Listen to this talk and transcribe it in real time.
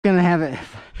Gonna have a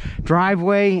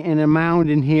driveway and a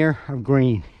mound in here of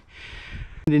green.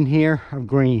 In here of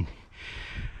green.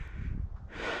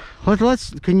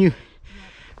 Can you,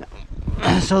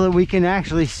 so that we can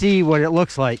actually see what it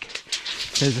looks like.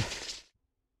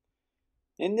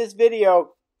 In this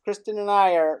video, Kristen and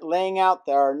I are laying out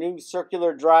our new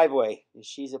circular driveway.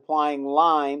 She's applying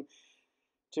lime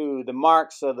to the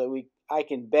marks so that I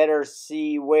can better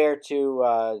see where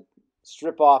to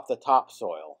strip off the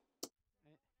topsoil.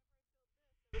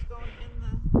 It's going in the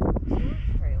storage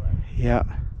trailer. Yeah.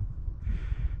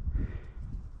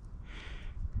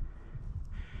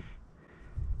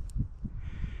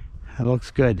 That looks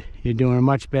good. You're doing a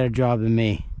much better job than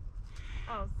me.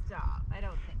 Oh, stop. I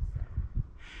don't think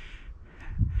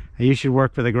so. You should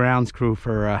work for the grounds crew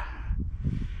for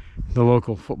the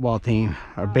local football team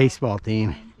or baseball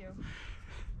team. Thank you.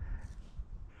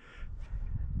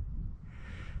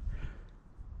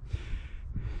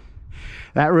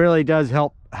 That really does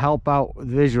help out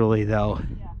visually, though.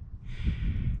 Yeah.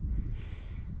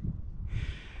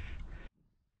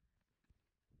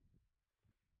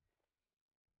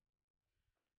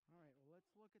 All right, well,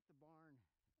 let's look at the barn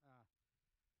site.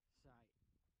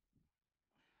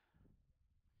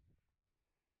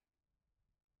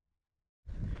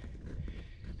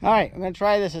 All right, I'm going to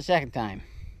try this a second time.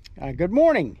 Good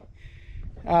morning.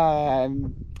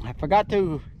 I forgot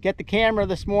to get the camera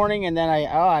this morning, and then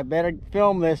I better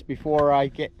film this before I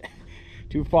get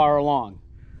too far along.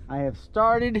 I have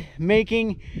started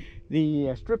making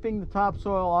the stripping the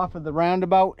topsoil off of the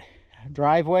roundabout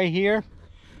driveway here,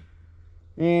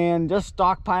 and just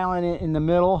stockpiling it in the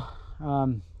middle.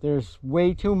 There's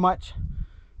way too much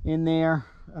in there,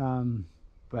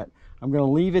 but I'm going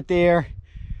to leave it there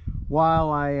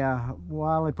while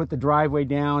I put the driveway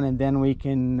down, and then we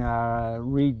can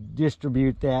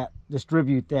distribute that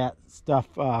stuff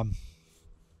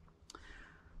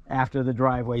after the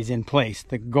driveway's in place.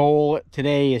 The goal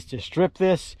today is to strip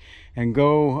this and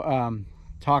go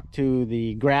talk to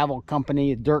the gravel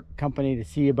company, dirt company, to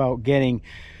see about getting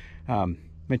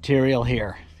material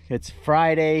here. It's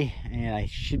Friday, and I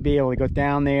should be able to go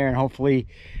down there, and hopefully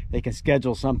they can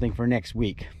schedule something for next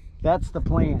week. That's the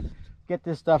plan. Get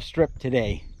this stuff stripped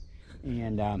today,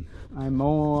 and I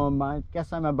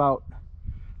guess I'm about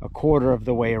a quarter of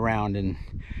the way around, and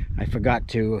I forgot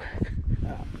to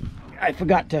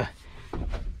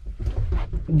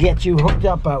get you hooked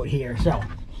up out here. So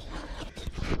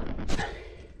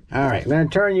all right, I'm going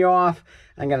to turn you off.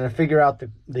 I'm going to figure out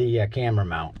the camera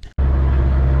mount.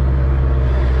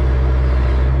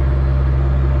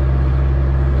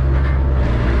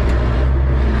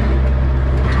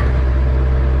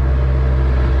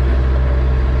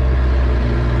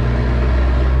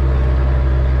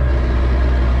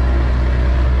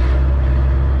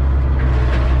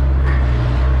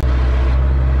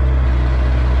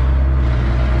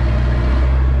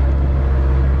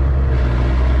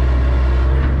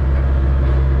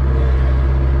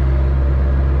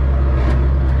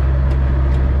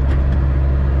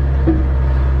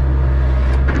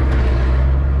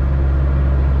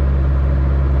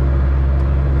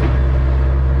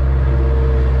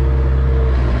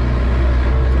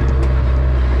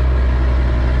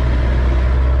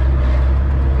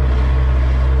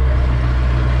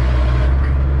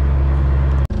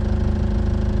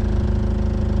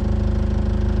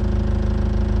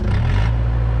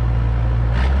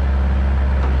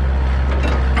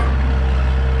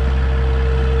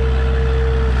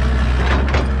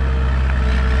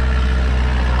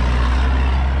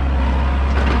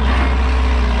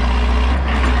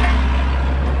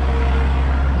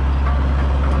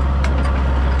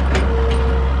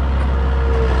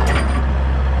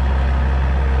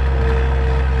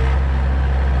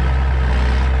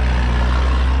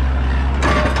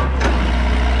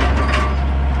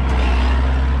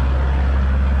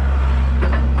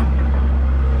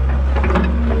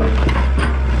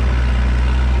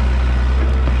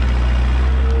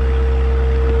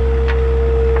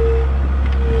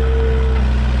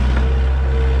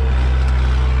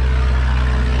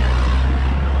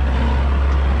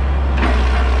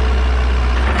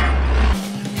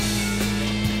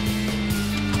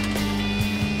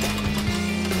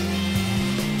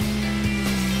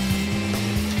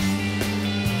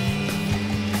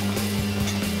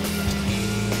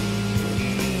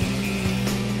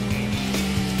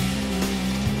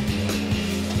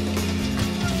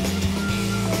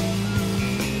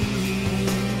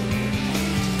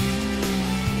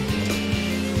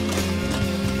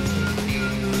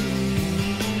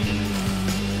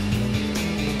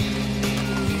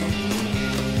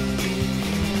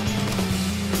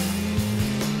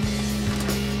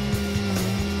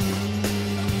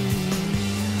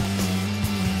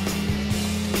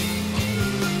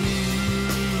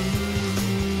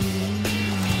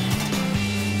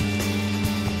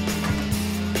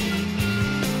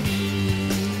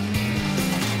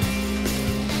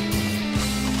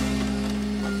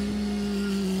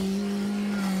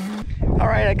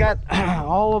 I got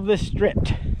all of this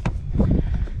stripped.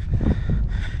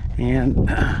 And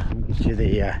I'll get you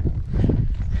the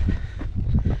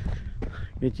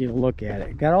get you to look at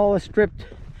it. Got all this stripped.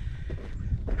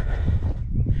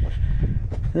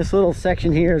 This little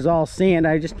section here is all sand.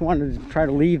 I just wanted to try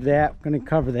to leave that. I'm going to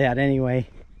cover that anyway.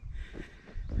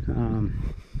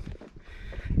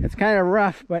 It's kind of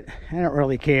rough, but I don't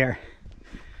really care.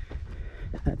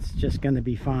 That's just going to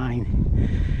be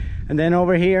fine. And then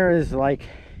over here is like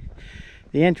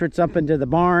the entrance up into the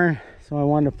barn, so I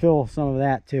wanted to fill some of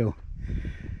that too.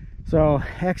 So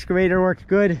excavator worked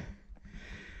good,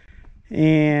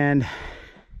 and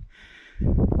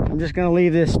I'm just going to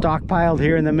leave this stockpiled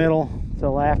here in the middle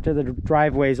till after the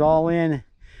driveway's all in,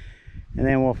 and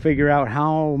then we'll figure out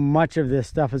how much of this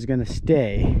stuff is going to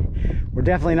stay. We're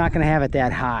definitely not going to have it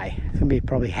that high. It's going to be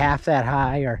probably half that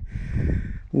high or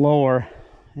lower.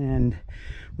 And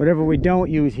whatever we don't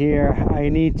use here, I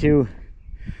need to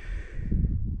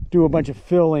do a bunch of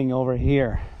filling over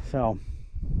here. So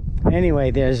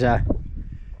anyway, there to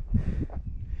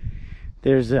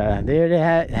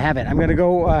have it. I'm going to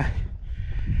go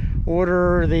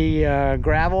order the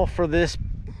gravel for this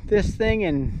thing,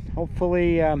 and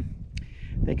hopefully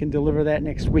they can deliver that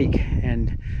next week.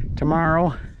 And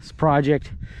tomorrow's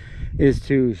project is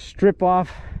to strip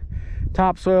off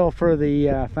topsoil for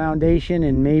the foundation,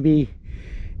 and maybe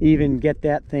even get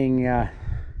that thing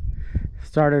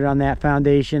started on that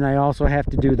foundation. I also have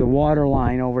to do the water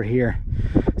line over here.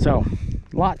 So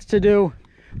lots to do,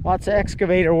 lots of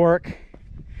excavator work,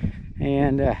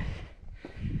 and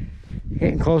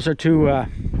getting closer to a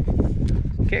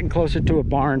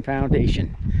barn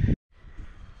foundation.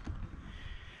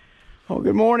 Oh,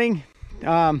 good morning.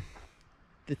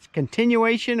 It's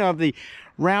continuation of the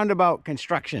roundabout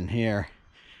construction here,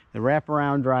 the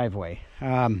wraparound driveway.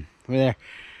 Where the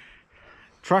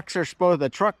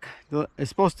truck is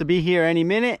supposed to be here any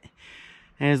minute,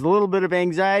 and there's a little bit of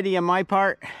anxiety on my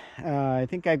part. I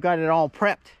think I've got it all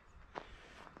prepped.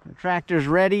 The tractor's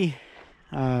ready.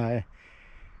 They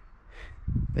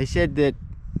said that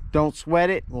don't sweat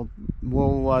it.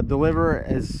 We'll deliver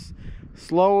as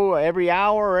slow every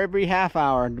hour or every half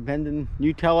hour, depending.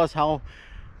 You tell us how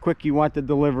quick you want the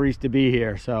deliveries to be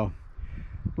here. So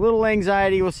a little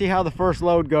anxiety. We'll see how the first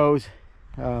load goes.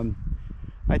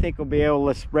 I think we'll be able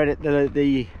to spread it.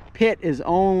 The pit is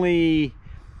only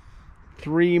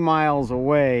 3 miles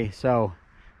away, so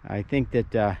I think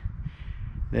that the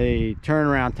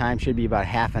turnaround time should be about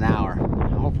half an hour.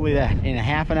 Hopefully that in a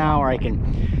half an hour I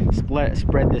can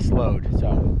spread this load.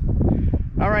 So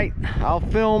all right, I'll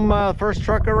film first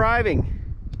truck arriving.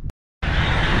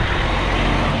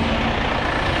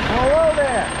 Hello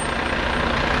there.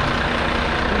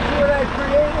 You see what I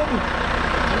created?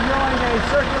 I'm doing a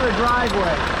circular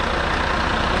driveway.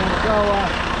 And so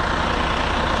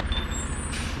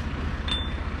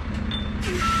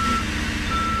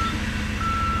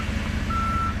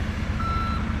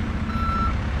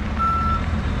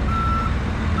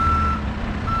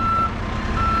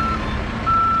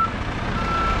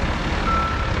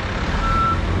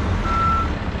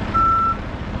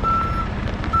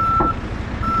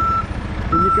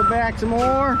can you come back some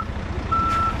more?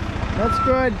 That's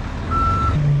good.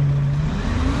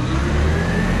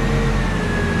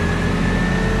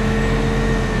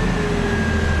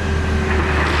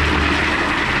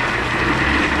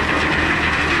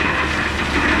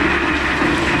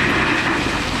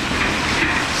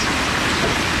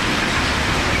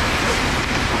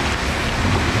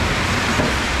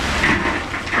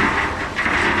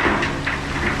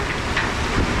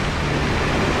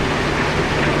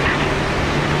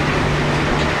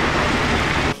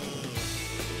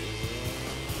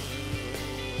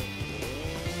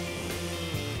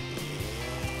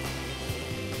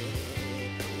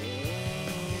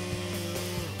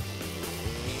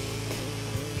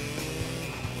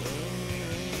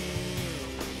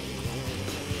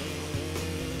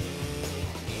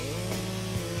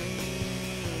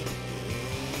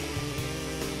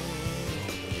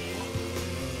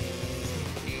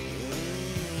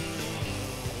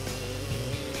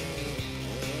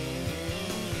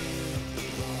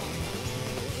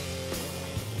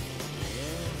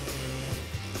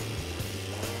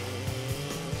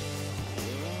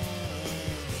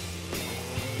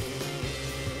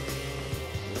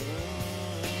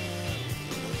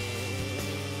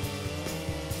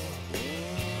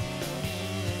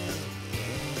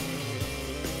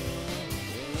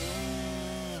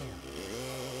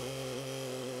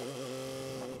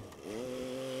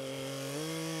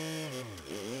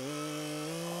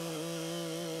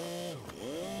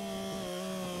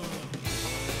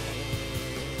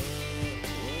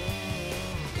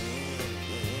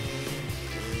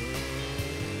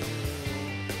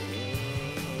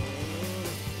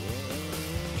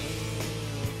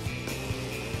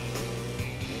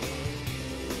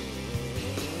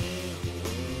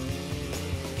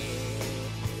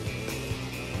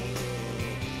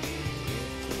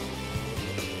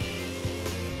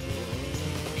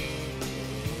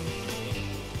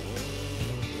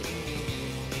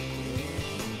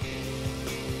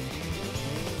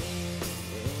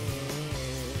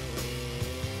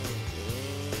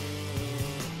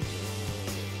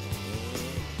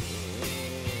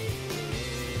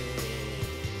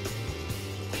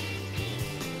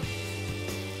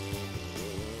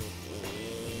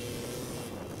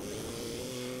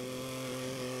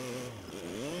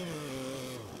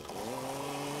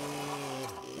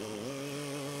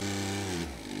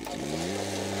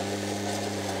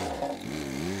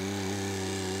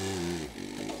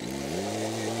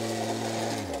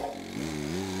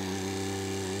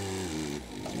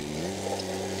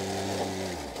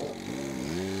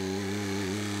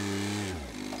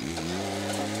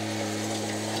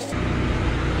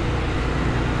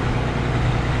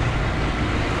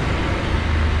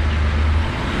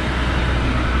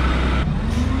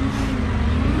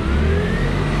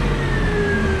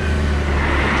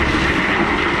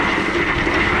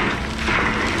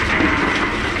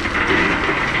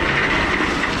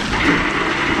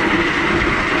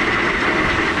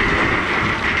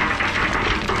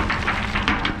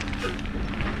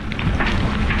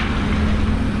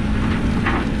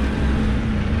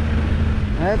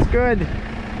 good.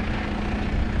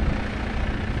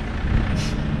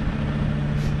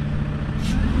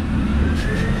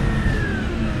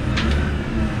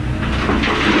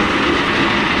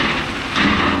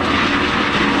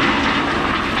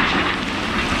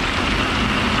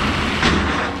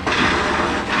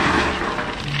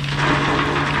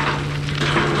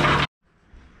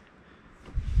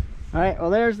 All right, well,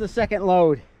 there's the second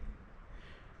load.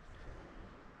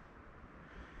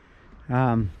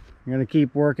 I'm gonna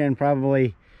keep working,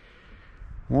 probably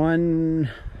 1,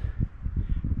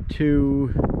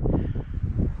 2,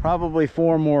 probably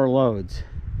 4 more loads.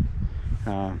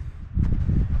 I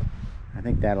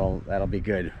think that'll be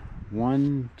good.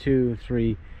 1, 2,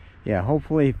 3, yeah,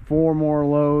 hopefully 4 more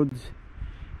loads,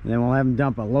 and then we'll have them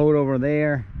dump a load over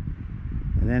there,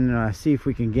 and then see if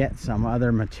we can get some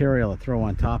other material to throw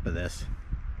on top of this.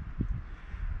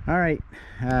 All right,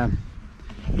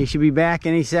 he should be back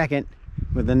any second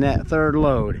with the third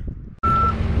load.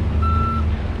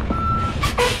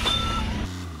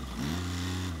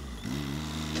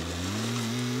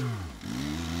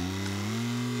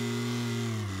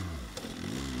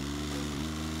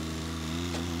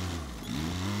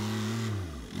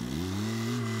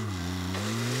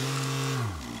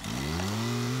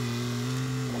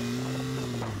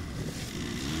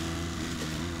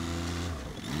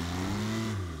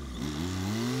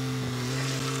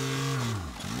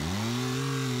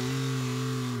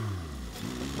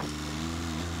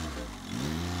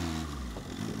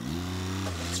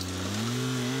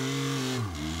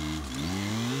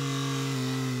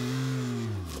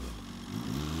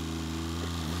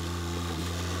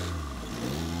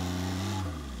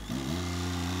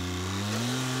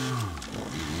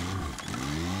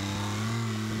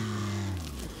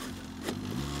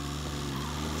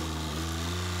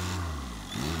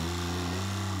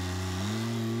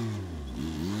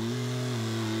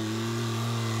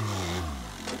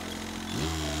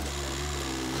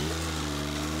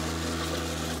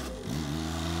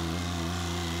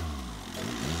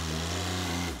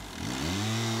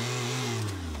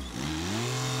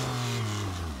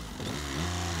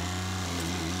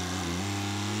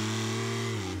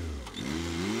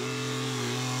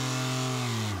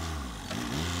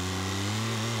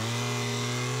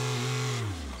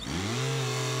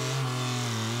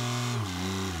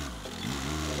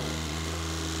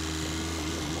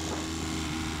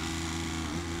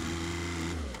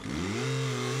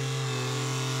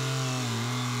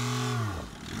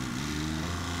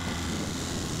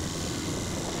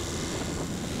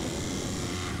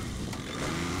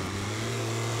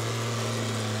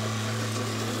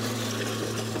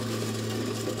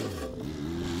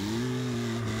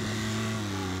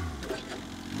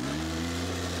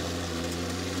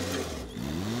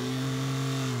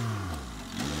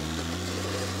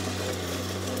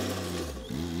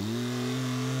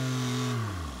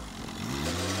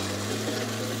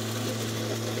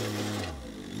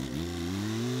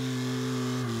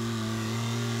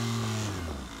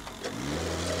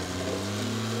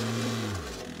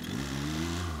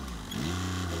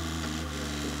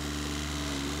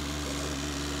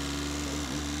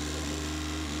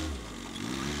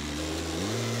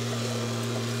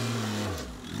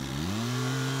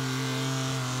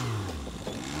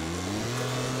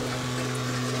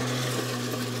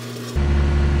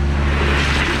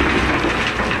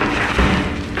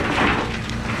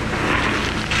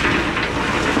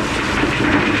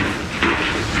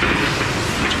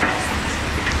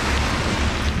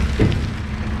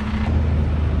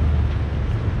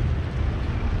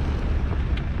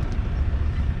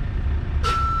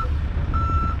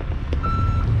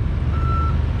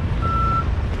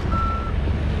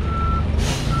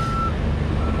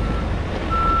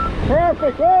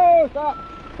 Perfect. Oh, stop.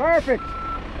 Perfect.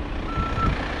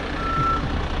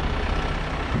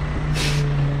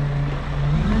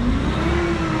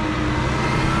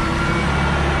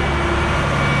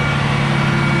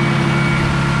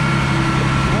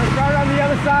 Wanna start on the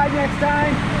other side next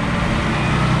time?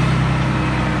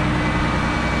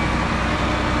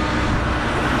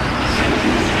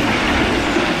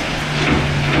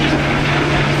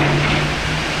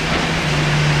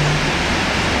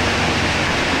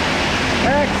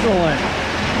 Excellent.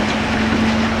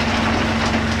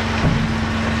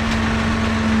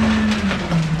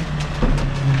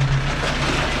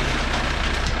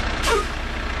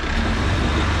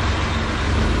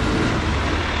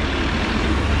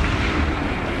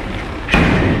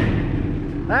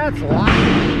 That's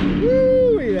loud.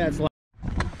 Woo, that's loud.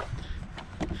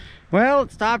 Well,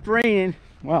 it stopped raining.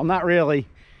 Well, not really.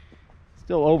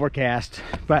 Still overcast,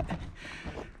 but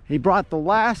he brought the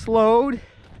last load,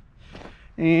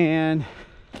 and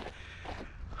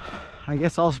I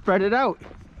guess I'll spread it out.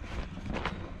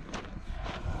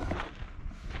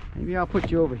 Maybe I'll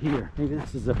put you over here. Maybe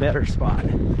this is a better spot.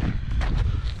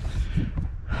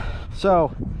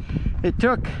 So it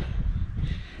took,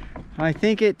 I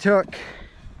think it took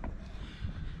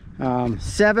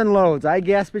 7 loads. I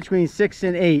guess between 6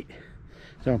 and 8.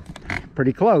 So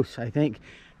pretty close, I think.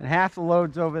 And half the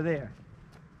load's over there.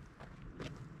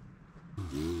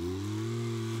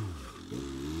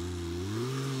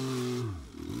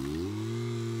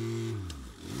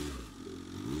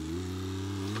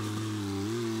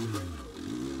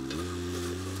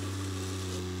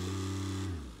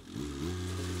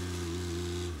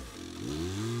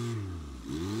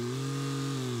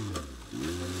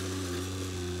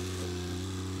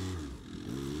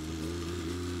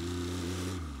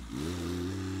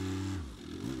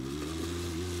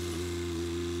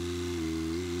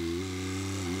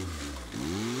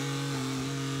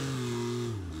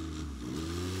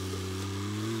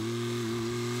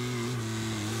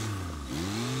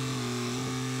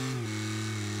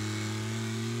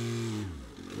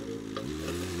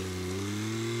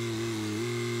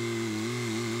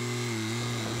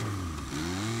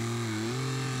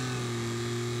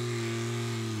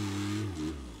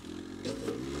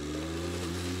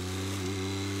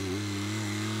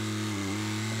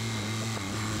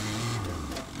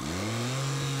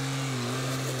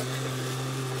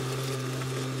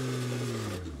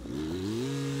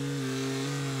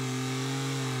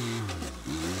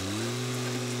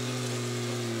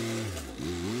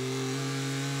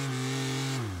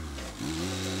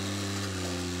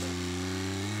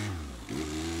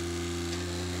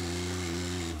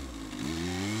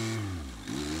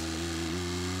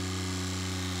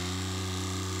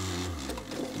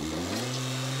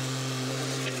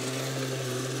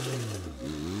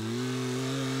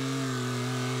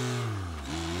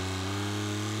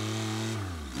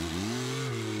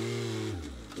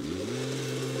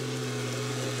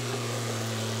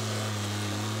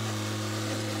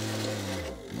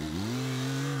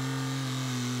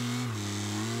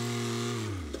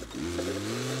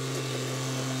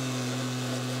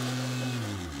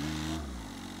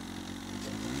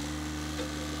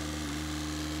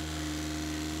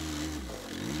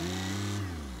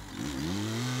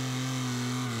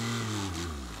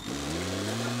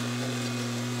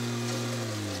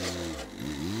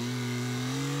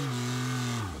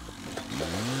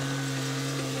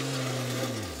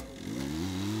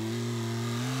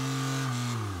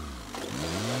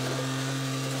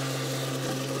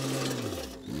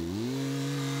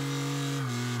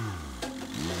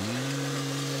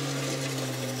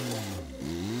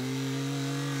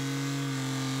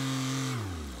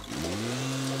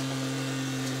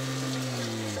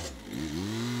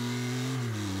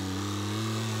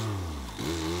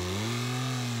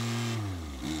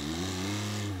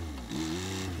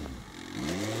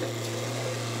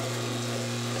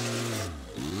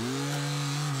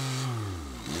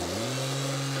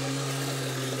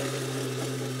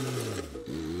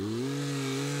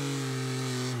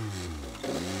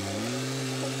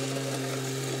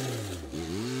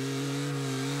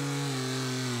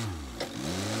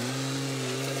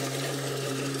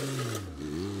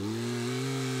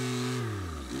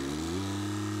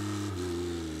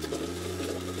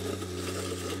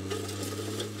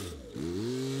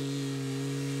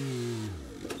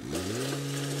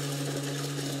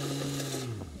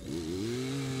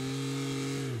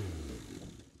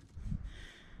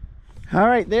 All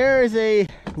right, there is a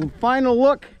final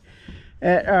look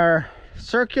at our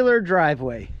circular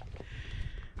driveway.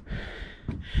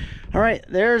 All right,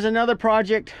 there's another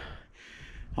project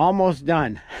almost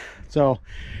done. So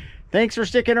thanks for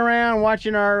sticking around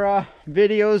watching our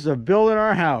videos of building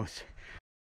our house.